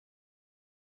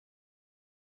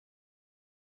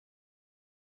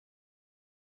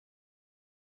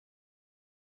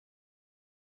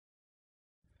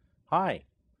Hi,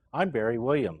 I'm Barry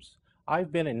Williams.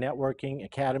 I've been a Networking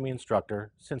Academy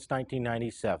instructor since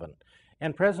 1997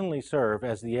 and presently serve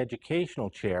as the educational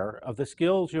chair of the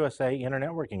Skills USA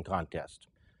Internetworking Contest.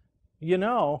 You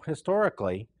know,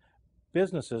 historically,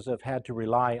 businesses have had to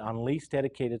rely on least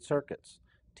dedicated circuits,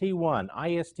 T1,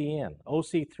 ISDN,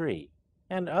 OC3,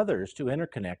 and others to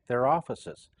interconnect their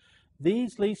offices.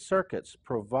 These leased circuits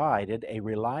provided a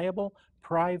reliable,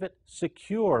 private,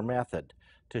 secure method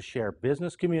to share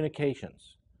business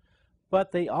communications.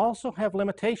 But they also have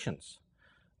limitations.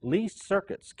 Leased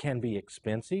circuits can be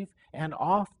expensive and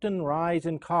often rise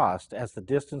in cost as the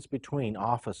distance between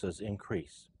offices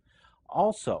increase.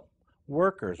 Also,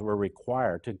 workers were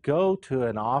required to go to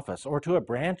an office or to a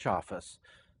branch office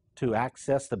to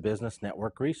access the business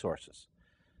network resources.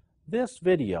 This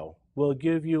video will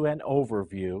give you an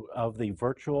overview of the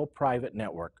Virtual Private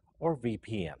Network, or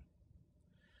VPN.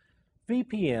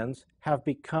 VPNs have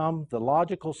become the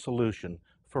logical solution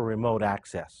for remote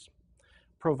access,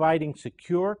 providing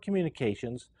secure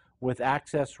communications with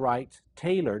access rights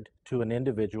tailored to an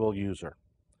individual user,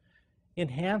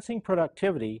 enhancing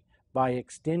productivity by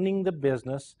extending the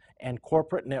business and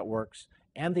corporate networks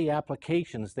and the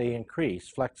applications. They increase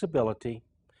flexibility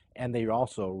and they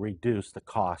also reduce the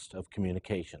cost of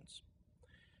communications.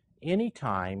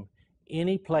 Anytime,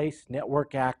 anyplace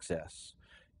network access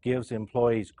gives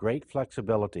employees great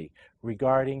flexibility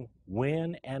regarding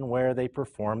when and where they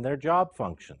perform their job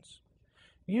functions.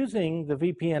 Using the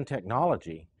VPN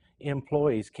technology,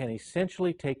 employees can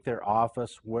essentially take their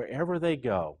office wherever they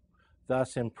go,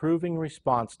 thus improving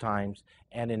response times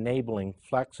and enabling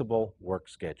flexible work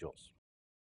schedules.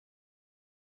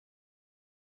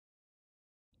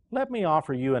 Let me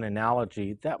offer you an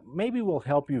analogy that maybe will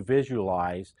help you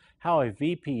visualize how a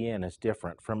VPN is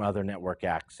different from other network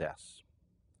access.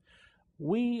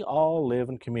 We all live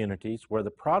in communities where the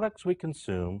products we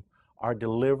consume are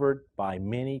delivered by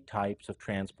many types of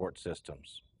transport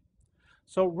systems.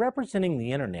 So representing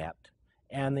the internet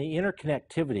and the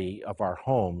interconnectivity of our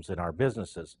homes and our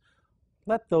businesses,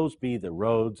 let those be the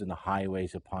roads and the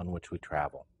highways upon which we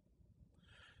travel.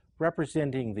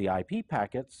 Representing the IP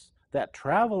packets that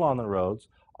travel on the roads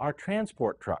are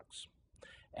transport trucks.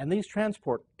 And these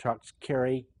transport trucks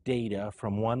carry data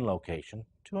from one location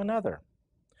to another.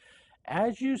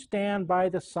 As you stand by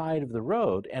the side of the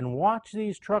road and watch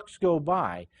these trucks go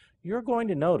by, you're going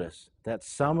to notice that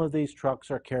some of these trucks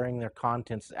are carrying their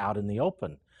contents out in the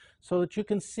open so that you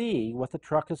can see what the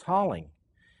truck is hauling.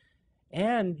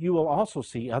 And you will also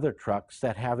see other trucks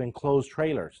that have enclosed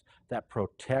trailers that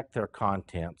protect their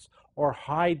contents or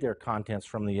hide their contents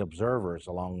from the observers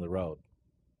along the road.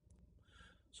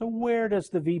 So where does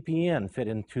the VPN fit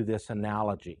into this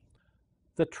analogy?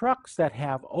 The trucks that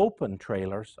have open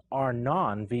trailers are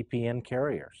non-VPN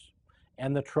carriers,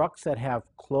 and the trucks that have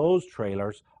closed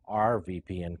trailers are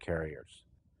VPN carriers.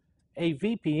 A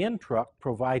VPN truck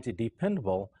provides a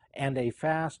dependable and a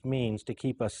fast means to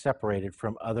keep us separated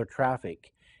from other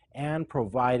traffic and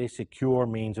provide a secure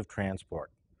means of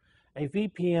transport. A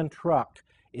VPN truck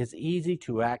is easy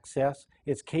to access.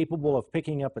 It's capable of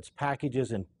picking up its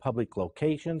packages in public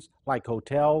locations like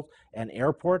hotels and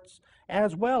airports,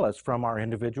 as well as from our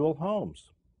individual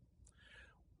homes.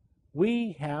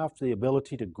 We have the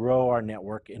ability to grow our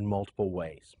network in multiple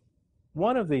ways.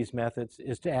 One of these methods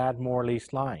is to add more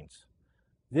leased lines.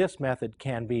 This method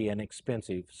can be an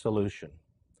expensive solution.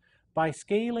 By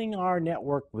scaling our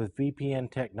network with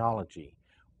VPN technology,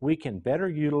 we can better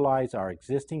utilize our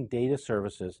existing data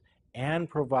services and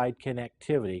provide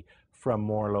connectivity from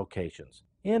more locations.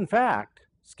 In fact,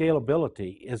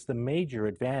 scalability is the major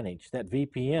advantage that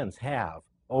VPNs have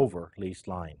over leased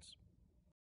lines.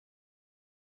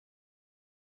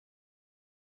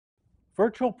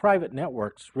 Virtual private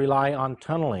networks rely on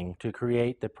tunneling to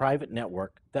create the private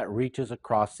network that reaches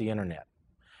across the internet.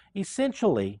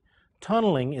 Essentially,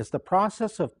 tunneling is the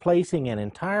process of placing an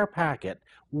entire packet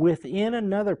within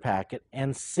another packet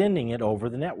and sending it over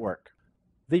the network.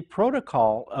 The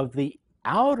protocol of the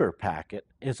outer packet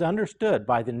is understood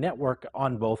by the network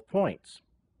on both points.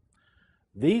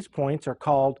 These points are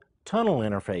called tunnel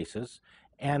interfaces,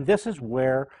 and this is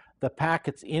where the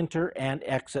packets enter and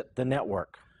exit the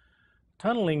network.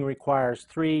 Tunneling requires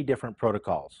three different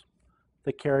protocols.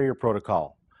 The carrier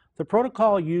protocol, the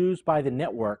protocol used by the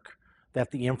network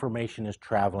that the information is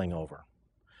traveling over.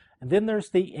 And then there's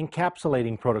the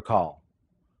encapsulating protocol,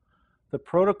 the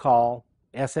protocol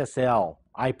SSL,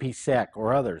 IPsec,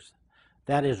 or others,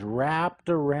 that is wrapped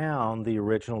around the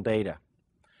original data.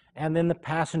 And then the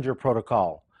passenger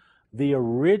protocol, the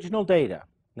original data.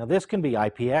 Now this can be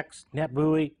IPX,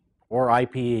 NetBEUI, or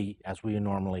IPE as we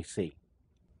normally see.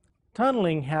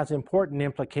 Tunneling has important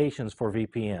implications for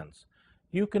VPNs.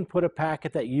 You can put a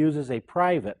packet that uses a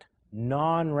private,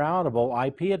 non-routable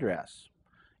IP address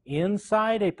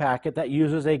inside a packet that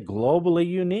uses a globally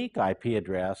unique IP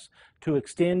address to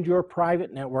extend your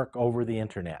private network over the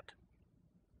internet.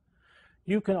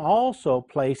 You can also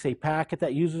place a packet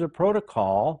that uses a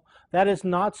protocol that is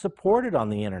not supported on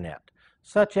the internet,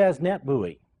 such as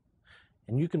NetBEUI.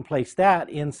 And you can place that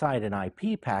inside an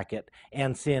IP packet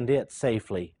and send it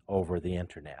safely over the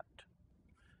internet.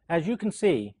 As you can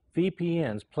see,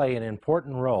 VPNs play an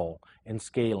important role in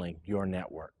scaling your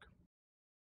network.